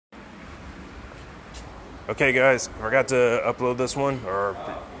Okay, guys, I forgot to upload this one, or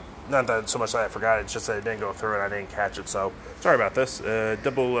not that so much that I forgot, it's just that it didn't go through and I didn't catch it, so sorry about this.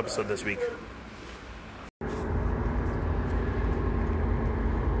 Double episode this week.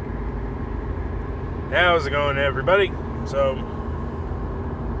 How's it going, everybody? So,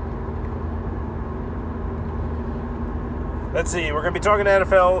 let's see, we're going to be talking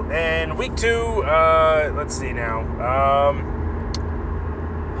NFL, and week 2, let's see now.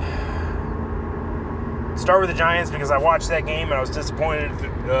 Start with the Giants because I watched that game and I was disappointed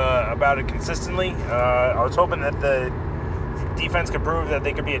about it consistently. I was hoping that the defense could prove that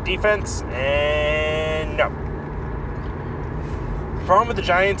they could be a defense, and no. The problem with the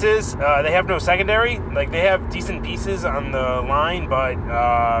Giants is they have no secondary. Like, they have decent pieces on the line, but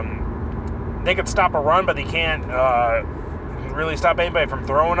they could stop a run, but they can't really stop anybody from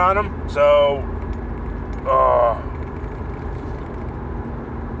throwing on them. So,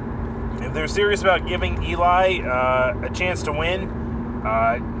 if they're serious about giving Eli a chance to win,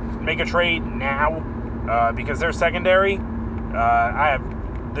 make a trade now because they're secondary.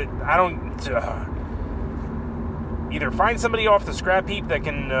 Either find somebody off the scrap heap that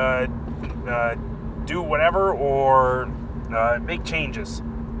can do whatever, or make changes,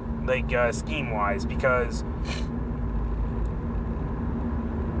 like scheme-wise, because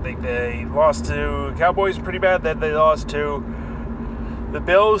they lost to Cowboys pretty bad. That they lost to the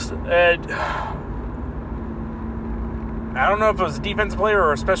Bills, and I don't know if it was a defense player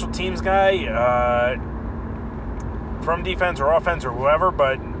or a special teams guy from defense or offense or whoever,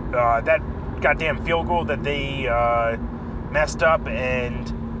 but that goddamn field goal that they messed up, and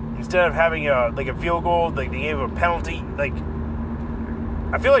instead of having a field goal, they gave a penalty. Like,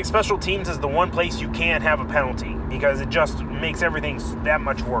 I feel like special teams is the one place you can't have a penalty because it just makes everything that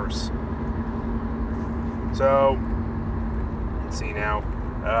much worse. So, let's see now.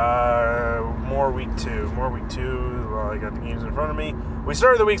 More week two. I got the games in front of me. We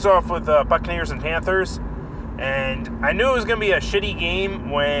started the weeks off with Buccaneers and Panthers, and I knew it was going to be a shitty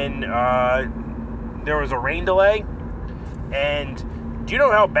game when there was a rain delay. And do you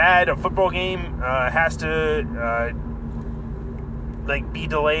know how bad a football game has to be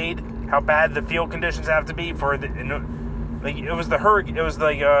delayed? How bad the field conditions have to be for it was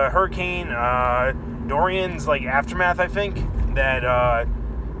Hurricane Dorian's aftermath, I think, that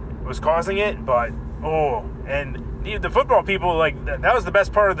was causing it. But and the football people, that was the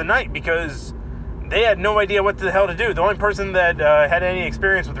best part of the night because they had no idea what the hell to do. The only person that had any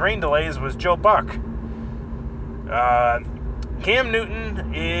experience with rain delays was Joe Buck. Cam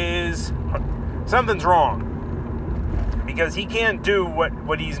Newton something's wrong because he can't do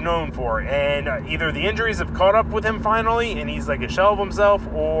what he's known for, and either the injuries have caught up with him finally and he's like a shell of himself,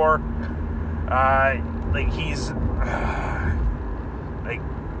 or he's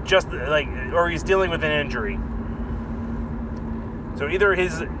or he's dealing with an injury. So either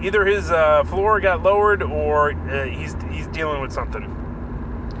his floor got lowered, or he's dealing with something.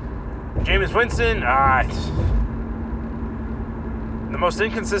 Jameis Winston, the most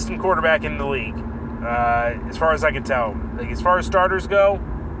inconsistent quarterback in the league, as far as I can tell. As far as starters go,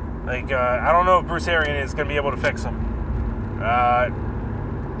 I don't know if Bruce Arians is going to be able to fix him.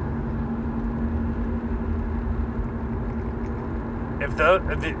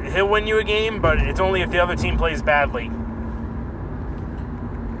 He'll win you a game, but it's only if the other team plays badly.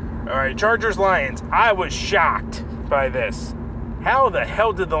 All right, Chargers-Lions. I was shocked by this. How the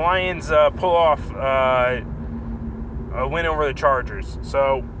hell did the Lions pull off a win over the Chargers?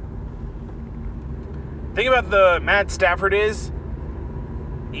 So, the thing about the Matt Stafford is,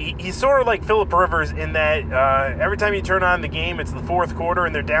 he's sort of like Phillip Rivers in that every time you turn on the game, it's the fourth quarter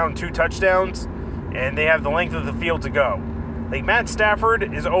and they're down 2 touchdowns, and they have the length of the field to go. Matt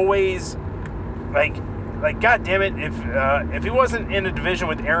Stafford is always God damn it, if he wasn't in a division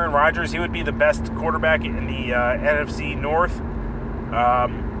with Aaron Rodgers, he would be the best quarterback in the NFC North.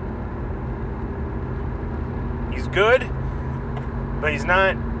 He's good, but he's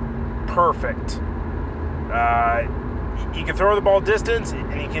not perfect. He can throw the ball distance,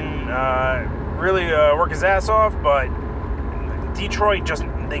 and he can really work his ass off, but Detroit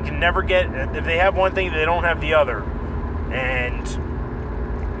they can never get, if they have one thing, they don't have the other. And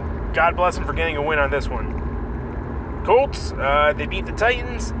God bless him for getting a win on this one. Colts, they beat the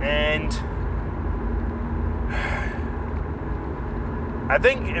Titans, and I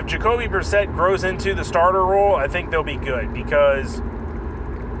think if Jacoby Brissett grows into the starter role, I think they'll be good, because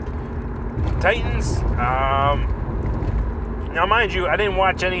Titans, now mind you, I didn't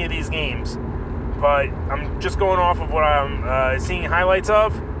watch any of these games, but I'm just going off of what I'm seeing highlights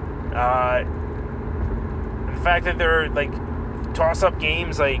of. The fact that they're toss-up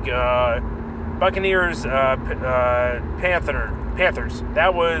games Buccaneers, Panthers.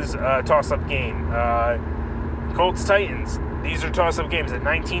 That was a toss-up game. Colts, Titans. These are toss-up games at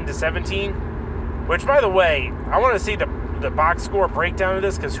 19-17. Which, by the way, I want to see the box score breakdown of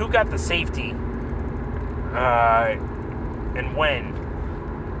this, because who got the safety and when?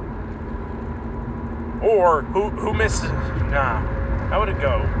 Or who missed? Nah, how would it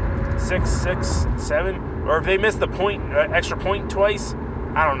go? 6, 7? Or if they missed the extra point twice?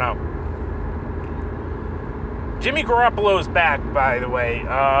 I don't know. Jimmy Garoppolo's back, by the way.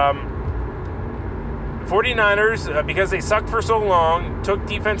 49ers, because they sucked for so long, took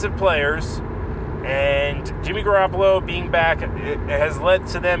defensive players, and Jimmy Garoppolo being back has led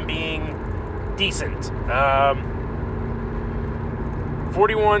to them being decent.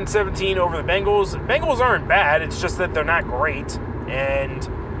 41-17 over the Bengals. Bengals aren't bad, it's just that they're not great. And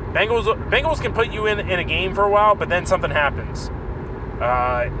Bengals can put you in a game for a while, but then something happens.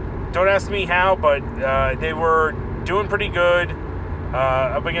 Don't ask me how, but they were doing pretty good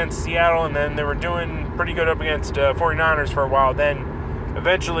up against Seattle, and then they were doing pretty good up against 49ers for a while. Then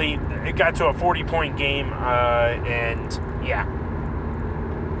eventually it got to a 40-point game, and yeah.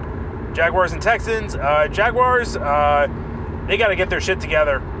 Jaguars and Texans. Jaguars, they got to get their shit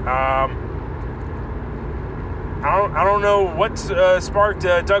together. I don't know what sparked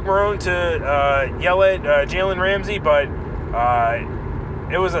Doug Marrone to yell at Jalen Ramsey, but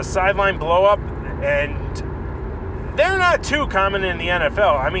it was a sideline blow-up, and they're not too common in the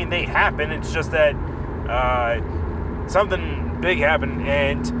NFL. I mean, they happen. It's just that something big happened,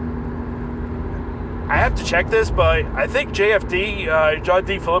 and I have to check this, but I think JFD, John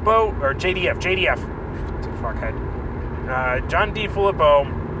DeFilippo, or JDF, fuckhead, John DeFilippo,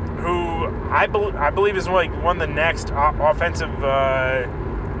 who I believe is like one of the next offensive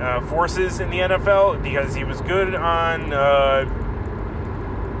forces in the NFL, because he was good on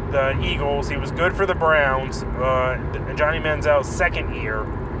the Eagles, he was good for the Browns, Johnny Manziel's second year.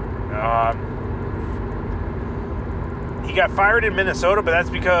 He got fired in Minnesota, but that's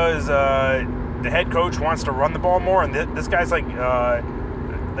because the head coach wants to run the ball more, and this guy's like I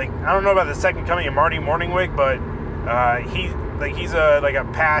don't know about the second coming of Marty Morningwig, but he's a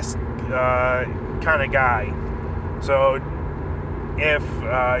pass kind of guy. So if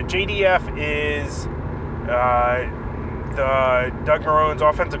JDF is the Doug Marrone's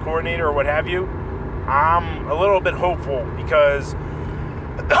offensive coordinator or what have you, I'm a little bit hopeful, because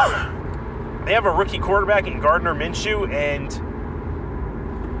they have a rookie quarterback in Gardner Minshew, and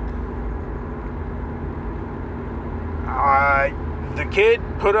the kid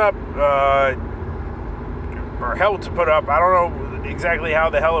put up, or helped to put up, I don't know exactly how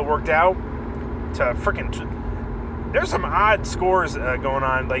the hell it worked out, to freaking... There's some odd scores going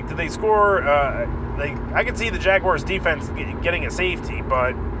on. Like, did they score... I can see the Jaguars' defense getting a safety,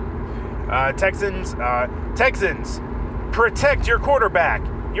 but Texans, protect your quarterback.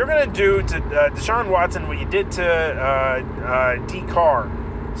 You're going to do to Deshaun Watson what you did to D. Carr.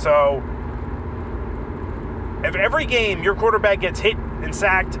 So, if every game your quarterback gets hit and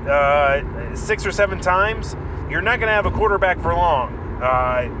sacked 6 or 7 times, you're not going to have a quarterback for long.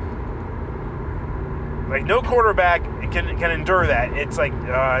 No quarterback can endure that. It's like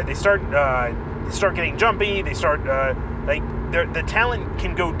they start getting jumpy. They start the talent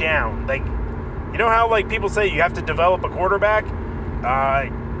can go down. Like, you know how people say you have to develop a quarterback.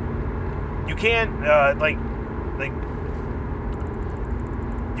 You can't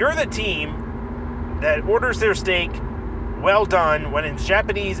you're the team that orders their steak well done when it's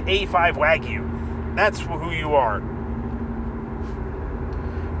Japanese A5 Wagyu. That's who you are.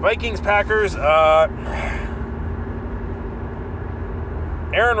 Vikings, Packers.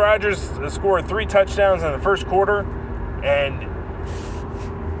 Aaron Rodgers scored 3 touchdowns in the first quarter, and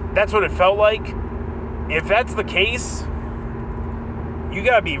that's what it felt like. If that's the case, you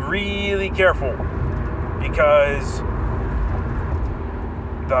gotta be really careful, because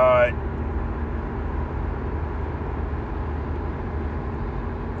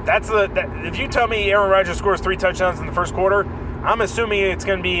if you tell me Aaron Rodgers scores 3 touchdowns in the first quarter, I'm assuming it's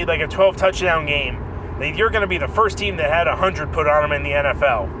going to be like a 12 touchdown game. You're going to be the first team that had 100 put on them in the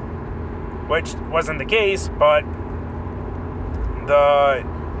NFL, which wasn't the case. But the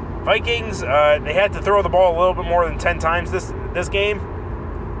Vikings, they had to throw the ball a little bit more than 10 times this game,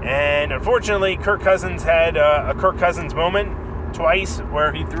 and unfortunately, Kirk Cousins had a Kirk Cousins moment twice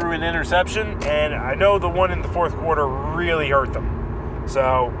where he threw an interception, and I know the one in the fourth quarter really hurt them.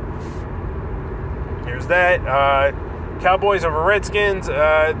 So here's that. Cowboys over Redskins.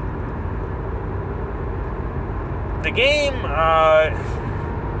 The game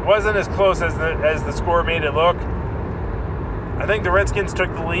wasn't as close as the score made it look. I think the Redskins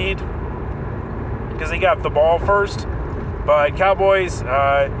took the lead because they got the ball first. But Cowboys,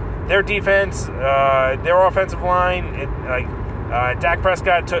 their defense, their offensive line, Dak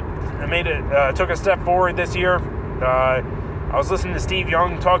Prescott took a step forward this year. I was listening to Steve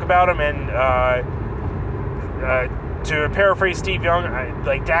Young talk about him, and to paraphrase Steve Young,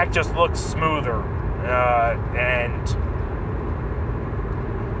 Dak just looks smoother,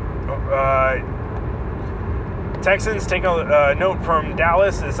 Texans, take a note from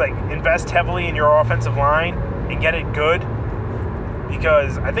Dallas, is invest heavily in your offensive line and get it good,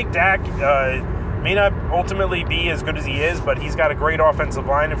 because I think Dak may not ultimately be as good as he is, but he's got a great offensive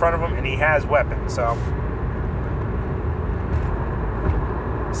line in front of him, and he has weapons. So,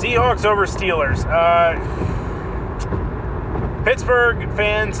 Seahawks over Steelers. Pittsburgh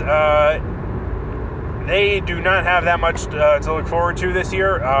fans, they do not have that much to look forward to this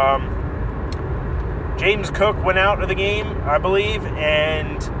year. James Cook went out of the game, I believe,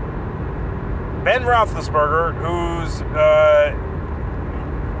 and Ben Roethlisberger, who's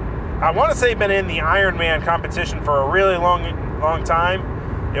I want to say been in the Ironman competition for a really long time.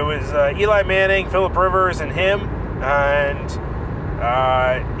 It was Eli Manning, Phillip Rivers, and him. And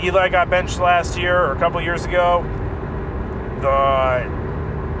Eli got benched last year or a couple years ago. I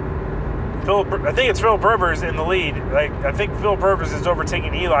think it's Phillip Rivers in the lead. I think Phillip Rivers is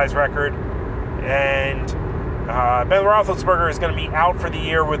overtaking Eli's record. And Ben Roethlisberger is going to be out for the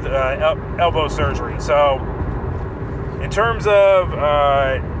year with elbow surgery. So, in terms of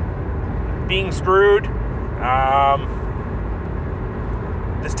being screwed, the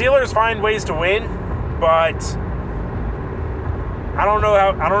Steelers find ways to win, but I don't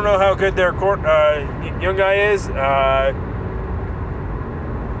know how good their young guy is. I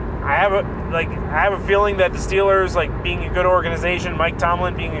have a feeling that the Steelers, being a good organization, Mike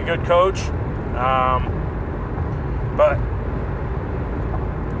Tomlin being a good coach, but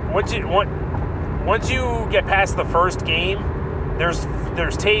once you get past the first game, there's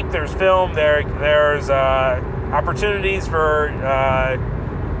tape, there's film, there's opportunities for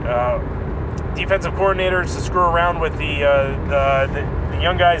defensive coordinators to screw around with the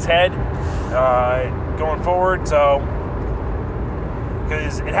young guy's head going forward. So,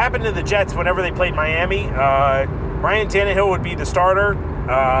 because it happened to the Jets whenever they played Miami, Ryan Tannehill would be the starter.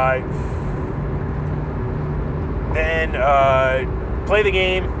 Then play the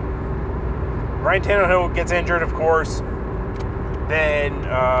game. Ryan Tannehill gets injured, of course. Then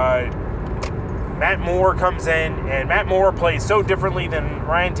Matt Moore comes in, and Matt Moore plays so differently than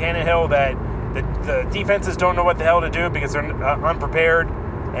Ryan Tannehill that the defenses don't know what the hell to do because they're unprepared,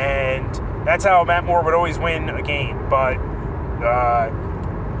 and that's how Matt Moore would always win a game. But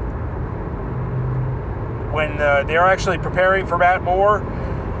when they're actually preparing for Matt Moore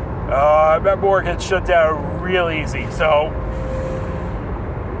gets shut down real easy. So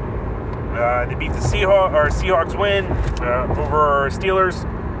they beat the Seahawks win over Steelers.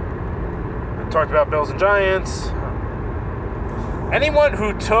 We talked about Bills and Giants. Anyone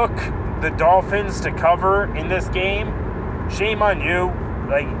who took the Dolphins to cover in this game, shame on you.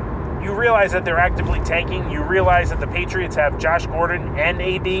 You realize that they're actively tanking. You realize that the Patriots have Josh Gordon and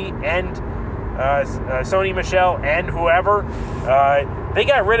AD and Sony Michel and whoever. They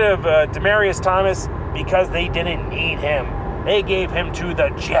got rid of Demaryius Thomas because they didn't need him. They gave him to the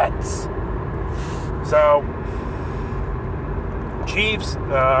Jets. So, Chiefs,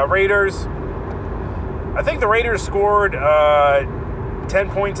 Raiders. I think the Raiders scored 10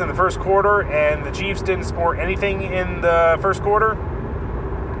 points in the first quarter, and the Chiefs didn't score anything in the first quarter.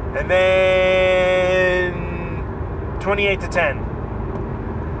 And then 28-10.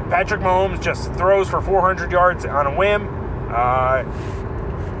 Patrick Mahomes just throws for 400 yards on a whim.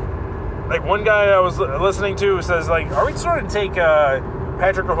 One guy I was listening to says, are we starting to take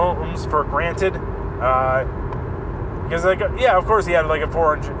Patrick Mahomes for granted? Because, yeah, of course he had a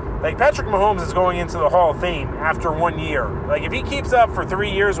 400. Patrick Mahomes is going into the Hall of Fame after 1 year. If he keeps up for 3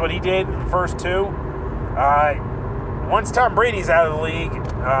 years what he did in the first two, once Tom Brady's out of the league,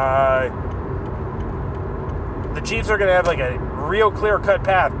 the Chiefs are going to have a real clear-cut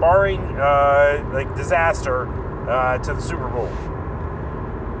path, barring disaster, to the Super Bowl.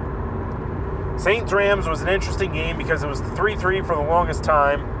 Saints-Rams was an interesting game because it was 3-3 for the longest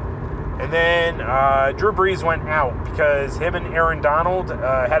time. And then Drew Brees went out because him and Aaron Donald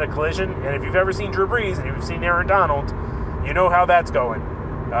had a collision. And if you've ever seen Drew Brees and you've seen Aaron Donald, you know how that's going.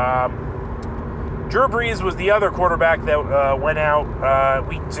 Drew Brees was the other quarterback that went out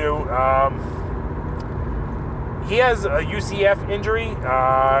week 2. He has a UCF injury,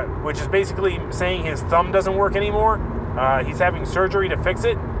 which is basically saying his thumb doesn't work anymore. He's having surgery to fix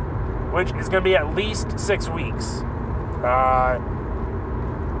it, which is going to be at least 6 weeks.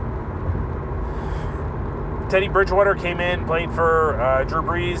 Teddy Bridgewater came in, played for Drew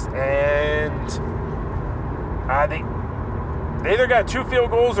Brees, and they either got 2 field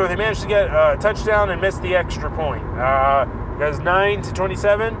goals or they managed to get a touchdown and missed the extra point. It was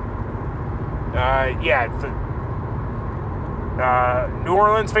 9-27. New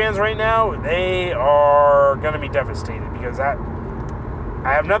Orleans fans right now, they are going to be devastated because I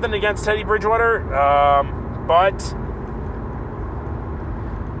have nothing against Teddy Bridgewater, but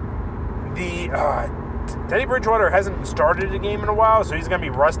Teddy Bridgewater hasn't started a game in a while, so he's going to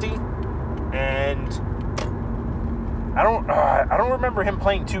be rusty, and I don't remember him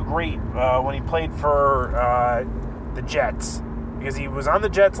playing too great when he played for the Jets, because he was on the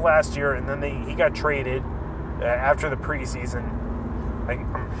Jets last year, and then he got traded after the preseason.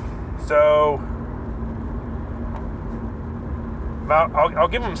 I'll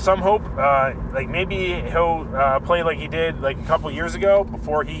give him some hope. Maybe he'll play like he did like a couple years ago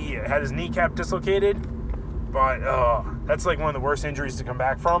before he had his kneecap dislocated. But that's like one of the worst injuries to come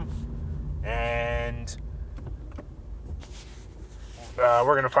back from. And we're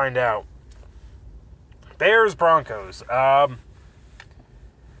going to find out. Bears-Broncos. I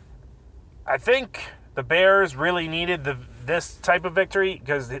think the Bears really needed this type of victory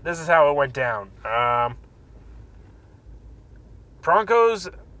because this is how it went down. Broncos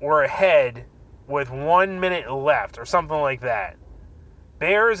were ahead with 1 minute left or something like that.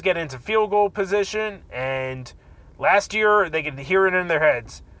 Bears get into field goal position, and last year they could hear it in their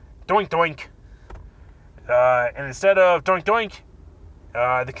heads. Doink, doink. And instead of doink, doink,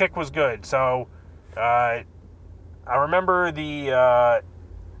 the kick was good. So I remember the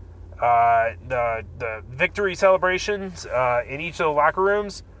victory celebrations in each of the locker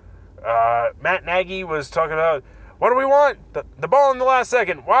rooms. Matt Nagy was talking about, what do we want? The ball in the last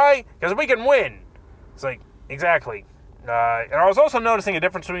second. Why? Because we can win. It's like, exactly. And I was also noticing a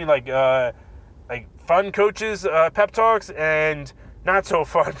difference between like fun coaches pep talks and not so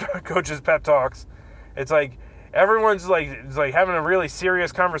fun coaches pep talks. It's like everyone's like having a really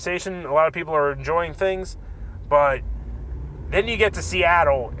serious conversation. A lot of people are enjoying things, but then you get to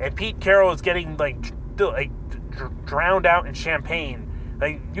Seattle and Pete Carroll is getting drowned out in champagne.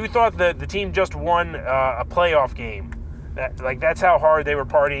 Like, you thought that the team just won a playoff game. That's how hard they were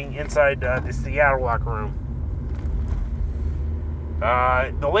partying inside the Seattle locker room.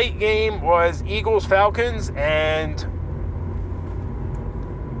 The late game was Eagles-Falcons, and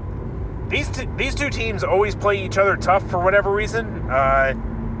these two teams always play each other tough for whatever reason.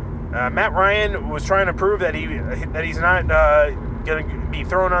 Matt Ryan was trying to prove that he's not going to be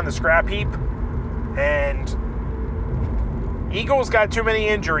thrown on the scrap heap, and Eagles got too many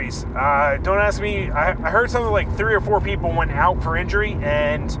injuries. Don't ask me. I heard something like 3 or 4 people went out for injury,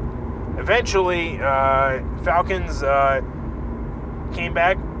 and eventually Falcons came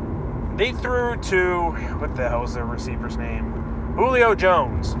back. They threw to, what the hell is their receiver's name? Julio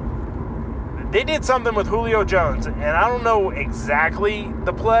Jones. They did something with Julio Jones, and I don't know exactly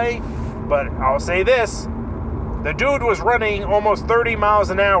the play, but I'll say this. The dude was running almost 30 miles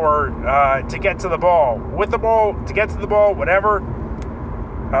an hour to get to the ball. With the ball, to get to the ball, whatever.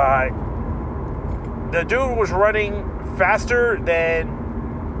 The dude was running faster than...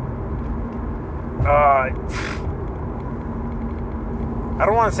 I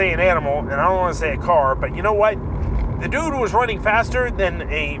don't want to say an animal, and I don't want to say a car, but you know what? The dude was running faster than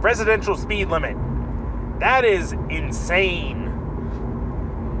a residential speed limit. That is insane.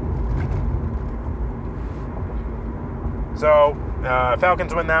 So,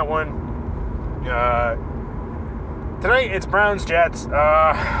 Falcons win that one. Tonight, it's Browns-Jets.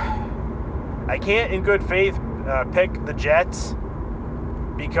 I can't, in good faith, pick the Jets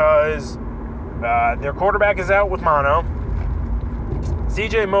because their quarterback is out with mono.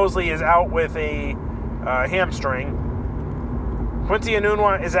 C.J. Mosley is out with a hamstring. Quincy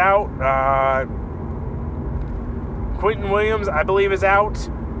Enunwa is out. Quentin Williams, I believe, is out.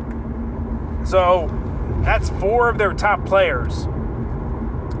 So, that's 4 of their top players.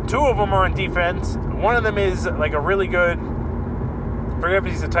 2 of them are on defense. One of them is like a really good, I forget if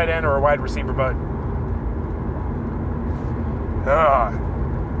he's a tight end or a wide receiver, but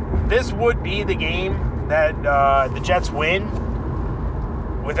this would be the game that the Jets win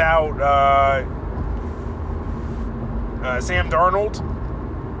without Sam Darnold.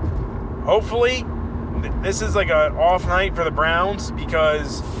 Hopefully, this is like an off night for the Browns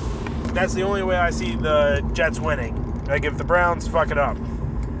because that's the only way I see the Jets winning. Like, if the Browns fuck it up.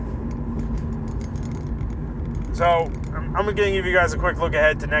 So, I'm going to give you guys a quick look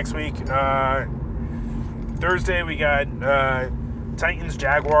ahead to next week. Thursday, we got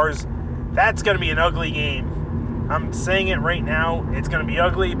Titans-Jaguars. That's going to be an ugly game. I'm saying it right now. It's going to be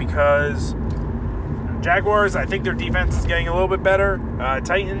ugly because Jaguars, I think their defense is getting a little bit better.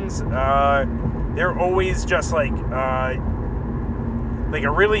 Titans, they're always just like a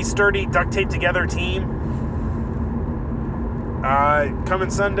really sturdy, duct taped together team. Coming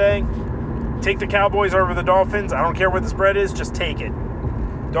Sunday, take the Cowboys over the Dolphins. I don't care what the spread is, just take it.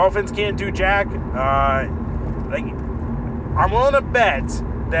 Dolphins can't do jack. I'm willing to bet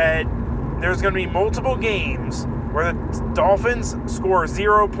that there's going to be multiple games where the Dolphins score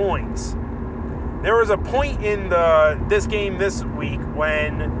 0 points. There was a point in this game this week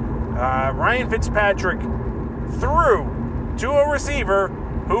when Ryan Fitzpatrick threw to a receiver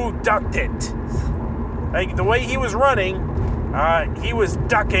who ducked it. Like, the way he was running, he was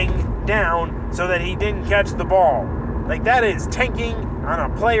ducking down so that he didn't catch the ball. Like, that is tanking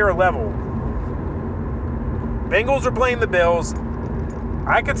on a player level. Bengals are playing the Bills.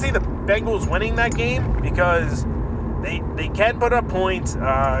 I could see the Bengals winning that game because they can put up points.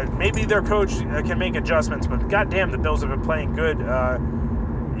 Maybe their coach can make adjustments, but goddamn, the Bills have been playing good.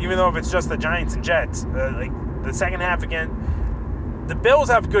 Even though if it's just the Giants and Jets, like the second half again, the Bills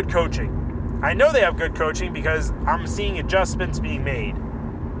have good coaching. I know they have good coaching because I'm seeing adjustments being made.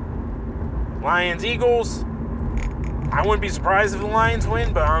 Lions, Eagles. I wouldn't be surprised if the Lions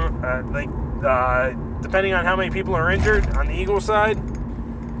win, but depending on how many people are injured on the Eagles side.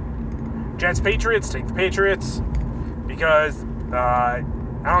 Jets, Patriots, take the Patriots because I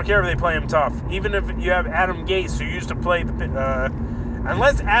don't care if they play them tough. Even if you have Adam Gase, who used to play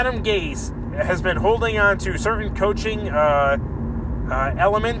unless Adam Gase has been holding on to certain coaching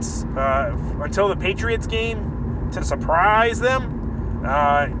elements until the Patriots game to surprise them,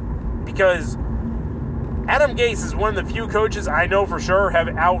 because Adam Gase is one of the few coaches I know for sure have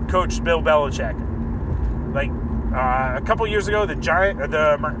out-coached Bill Belichick. Like, a couple years ago,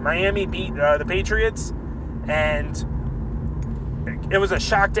 the Miami beat the Patriots, and it was a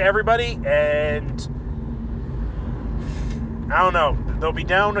shock to everybody, and I don't know. They'll be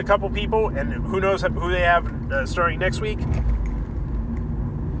down a couple people, and who knows who they have starting next week.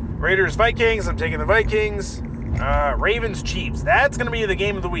 Raiders, Vikings. I'm taking the Vikings. Ravens, Chiefs. That's going to be the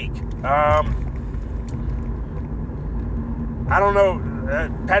game of the week. I don't know.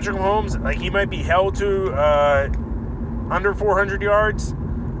 Patrick Mahomes, like, he might be held to under 400 yards.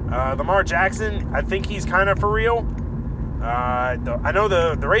 Lamar Jackson, I think he's kind of for real. I know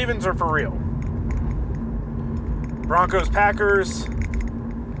the Ravens are for real. Broncos, Packers.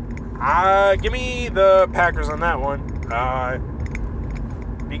 Give me the Packers on that one.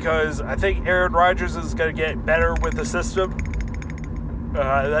 Because I think Aaron Rodgers is going to get better with the system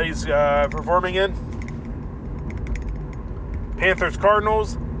that he's performing in. Panthers,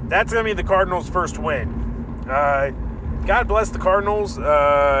 Cardinals. That's going to be the Cardinals' first win. God bless the Cardinals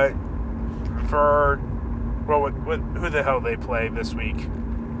for, well, who the hell they play this week.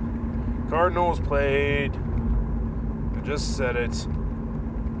 Cardinals played, I just said it.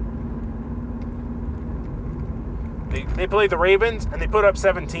 They played the Ravens, and they put up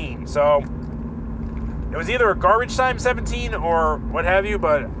 17. So, it was either a garbage time 17 or what have you,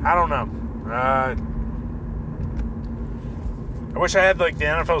 but I don't know. I wish I had, like, the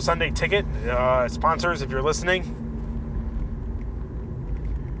NFL Sunday Ticket. Sponsors, if you're listening.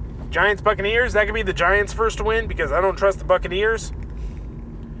 Giants, Buccaneers. That could be the Giants' first win because I don't trust the Buccaneers.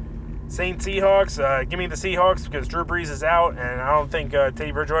 Saints, Seahawks. Give me the Seahawks because Drew Brees is out, and I don't think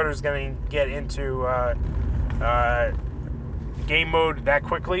Teddy Bridgewater is going to get into game mode that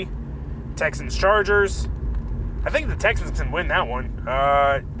quickly. Texans, Chargers. I think the Texans can win that one.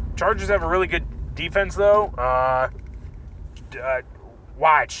 Chargers have a really good defense, though.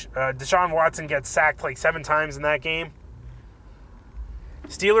 Watch. Deshaun Watson gets sacked like 7 times in that game.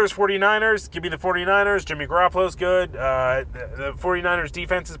 Steelers, 49ers. Give me the 49ers. Jimmy Garoppolo's good. The 49ers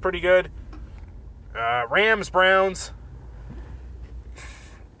defense is pretty good. Rams, Browns.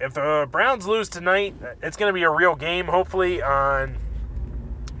 If the Browns lose tonight, it's going to be a real game, hopefully, on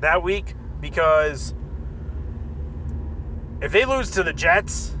that week. Because if they lose to the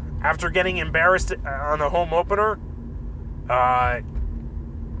Jets after getting embarrassed on the home opener,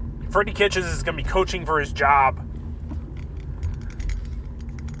 Freddie Kitchens is going to be coaching for his job.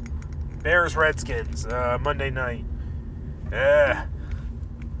 Bears, Redskins, Monday night.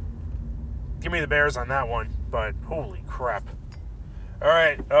 Give me the Bears on that one, but holy crap. All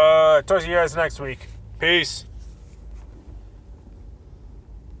right, talk to you guys next week. Peace.